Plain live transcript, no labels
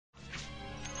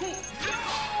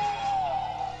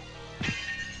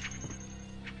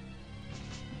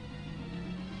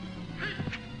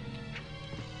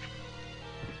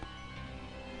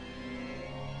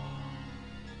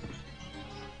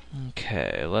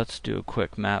Okay, let's do a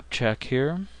quick map check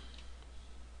here.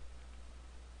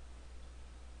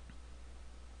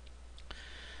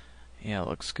 Yeah,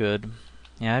 looks good.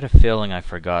 Yeah, I had a feeling I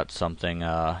forgot something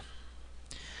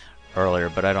earlier,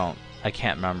 but I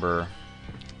can't remember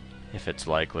if it's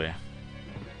likely.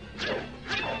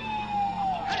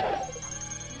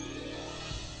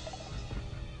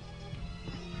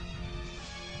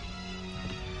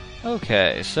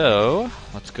 Okay, so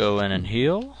let's go in and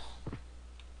heal.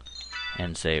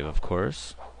 And save, of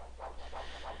course.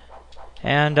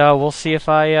 And we'll see if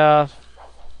I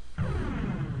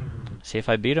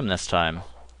beat him this time.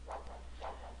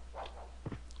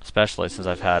 Especially since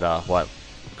I've had what,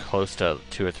 close to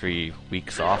 2 or 3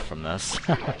 weeks off from this.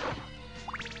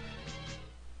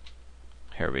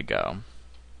 Here we go.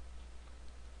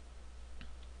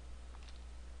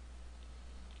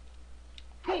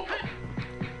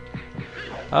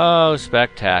 Oh,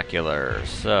 spectacular.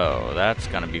 So, that's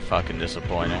gonna be fucking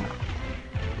disappointing.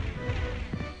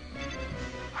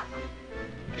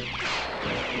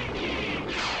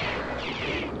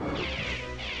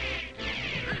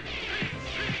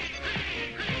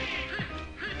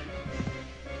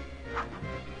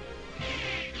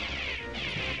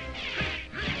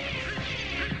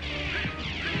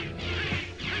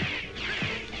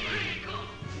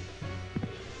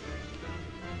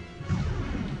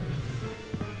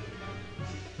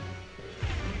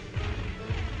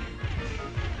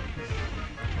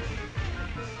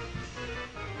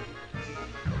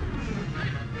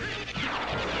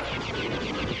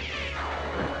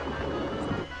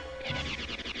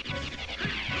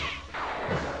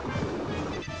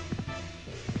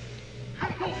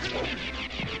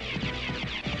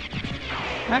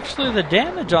 Actually, the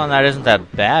damage on that isn't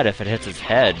that bad if it hits his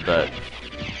head, but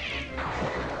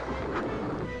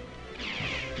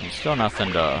it's still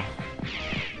nothing to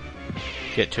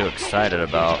get too excited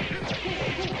about.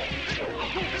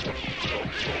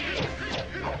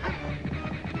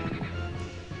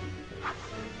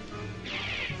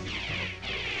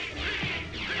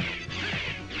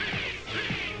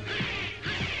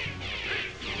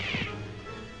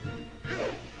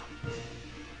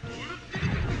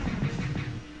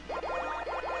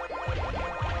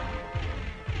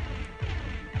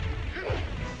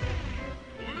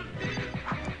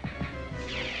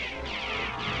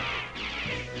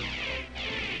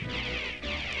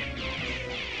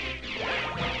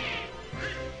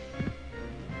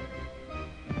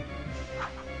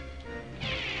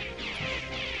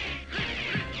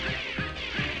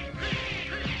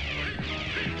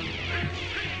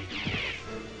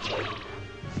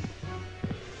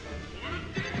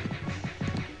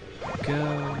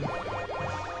 Go.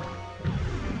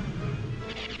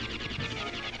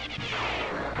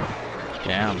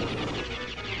 Damn.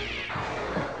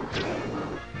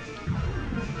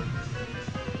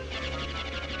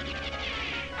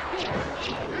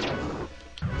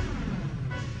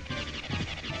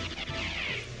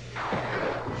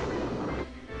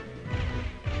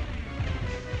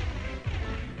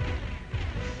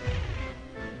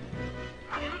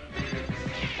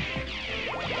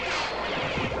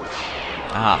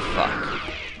 Ah, fuck.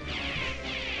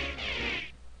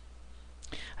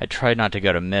 I tried not to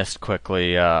go to mist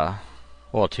quickly,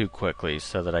 well, too quickly,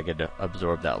 so that I could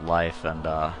absorb that life, and,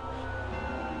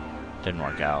 didn't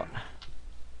work out.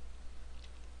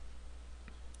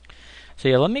 So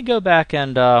yeah, let me go back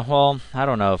and, well, I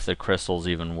don't know if the crystal's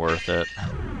even worth it.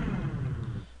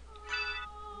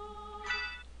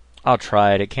 I'll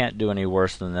try it. It can't do any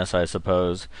worse than this, I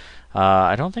suppose.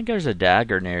 I don't think there's a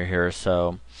dagger near here,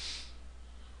 so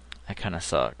that kind of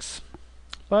sucks.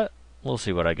 But we'll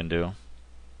see what I can do.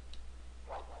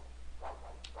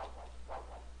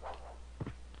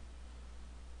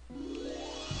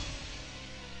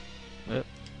 Yep.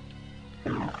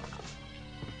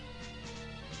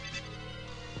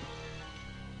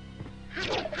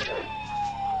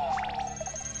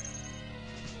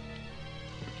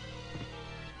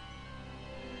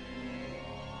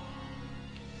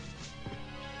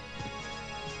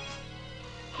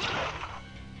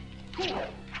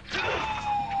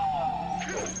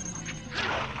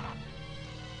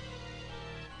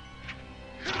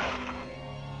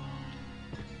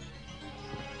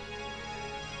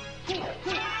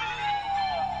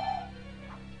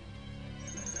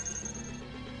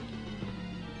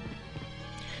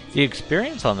 The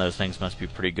experience on those things must be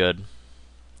pretty good.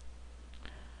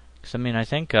 'Cause I mean, I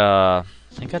think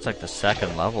that's like the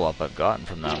second level up I've gotten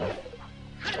from them.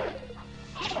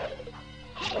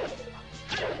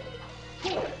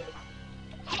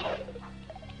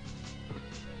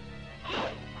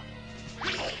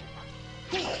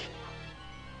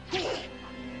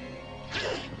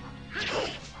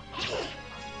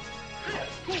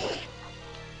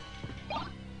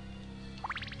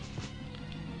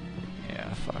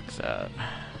 Yeah, fuck that.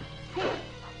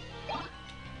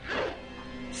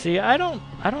 See, I don't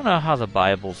know how the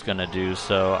Bible's gonna do,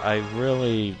 so I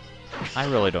really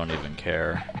don't even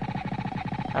care.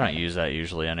 I don't use that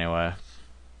usually anyway.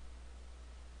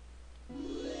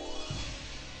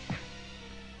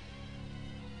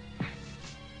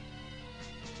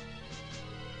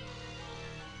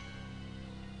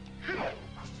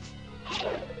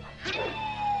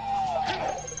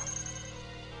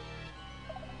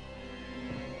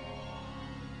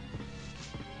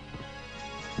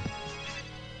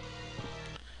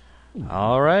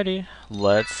 Alrighty,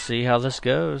 let's see how this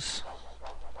goes.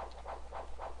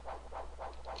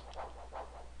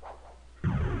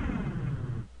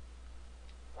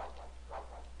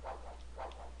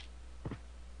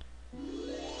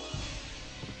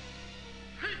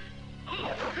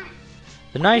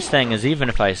 The nice thing is, even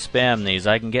if I spam these,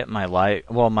 I can get my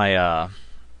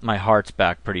my hearts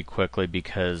back pretty quickly,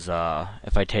 because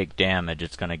if I take damage,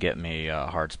 it's gonna get me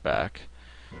hearts back.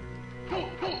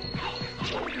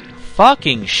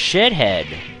 Fucking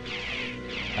shithead!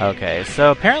 Okay,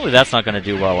 so apparently that's not gonna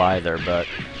do well either, but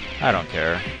I don't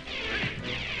care.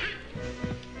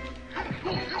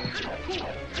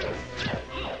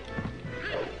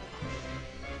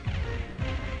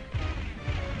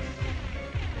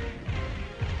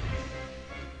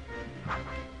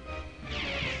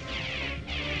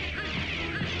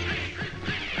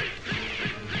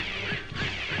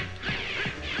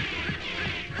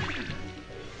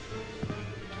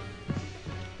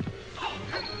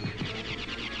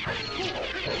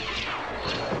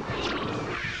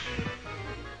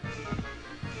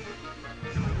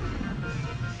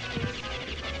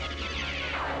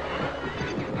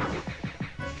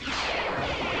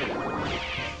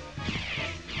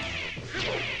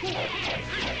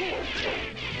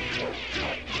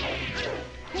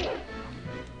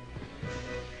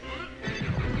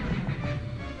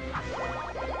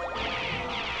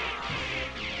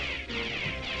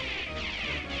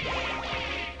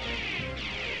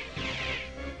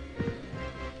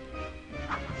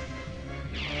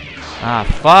 Ah,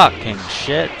 fucking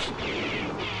shit.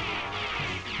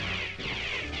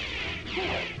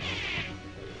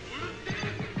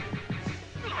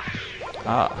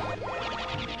 Ah.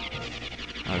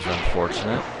 That was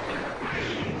unfortunate.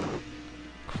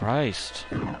 Christ.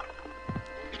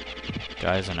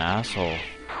 Guy's an asshole.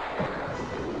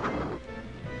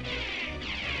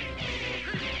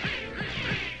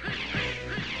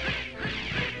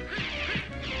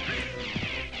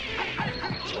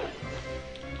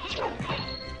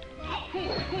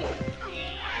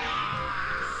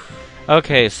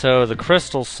 Okay, so the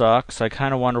crystal sucks. I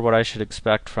kind of wonder what I should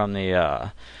expect from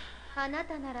the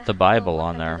Bible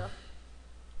on there.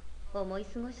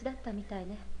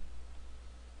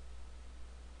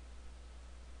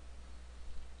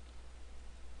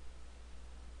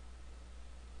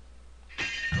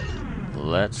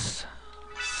 Let's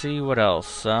see what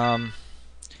else. I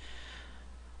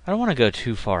don't want to go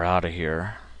too far out of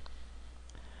here.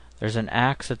 There's an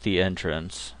axe at the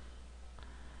entrance.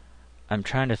 I'm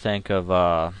trying to think of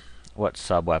what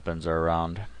sub-weapons are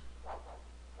around.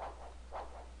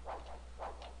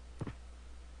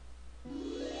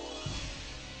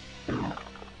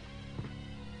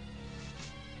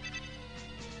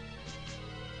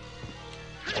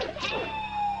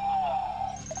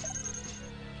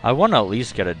 I want to at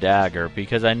least get a dagger,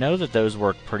 because I know that those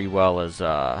work pretty well as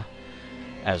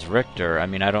Richter. I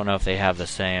mean, I don't know if they have the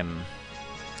same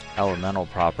elemental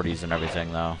properties and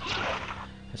everything, though.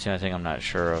 That's the only thing I'm not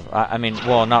sure of. I mean,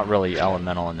 well, not really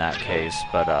elemental in that case,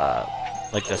 but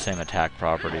like the same attack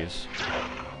properties.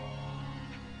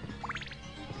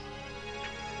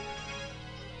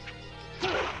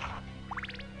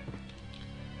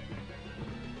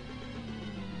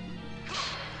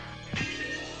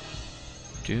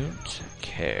 Don't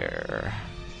care.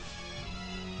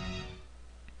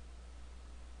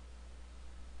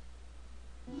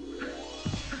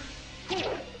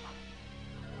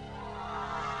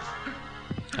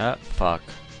 Ah, fuck.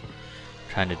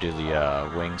 Trying to do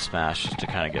the wing smash just to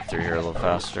kind of get through here a little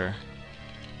faster.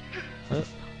 Kind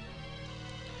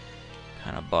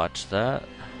of botched that.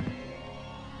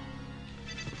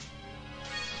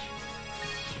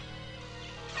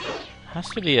 Has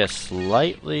to be a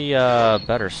slightly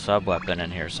better sub-weapon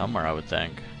in here somewhere, I would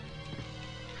think.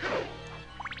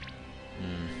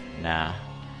 Nah.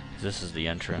 This is the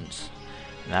entrance.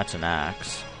 And that's an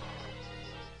axe.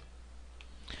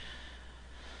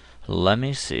 Let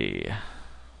me see.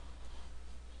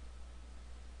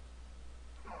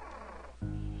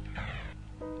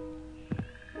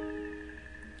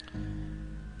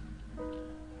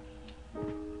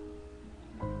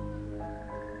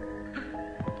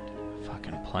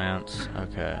 Fucking plants.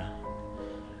 Okay.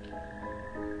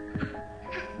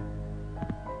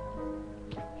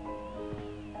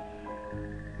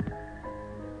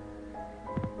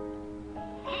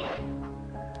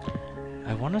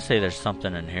 I want to say there's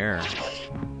something in here.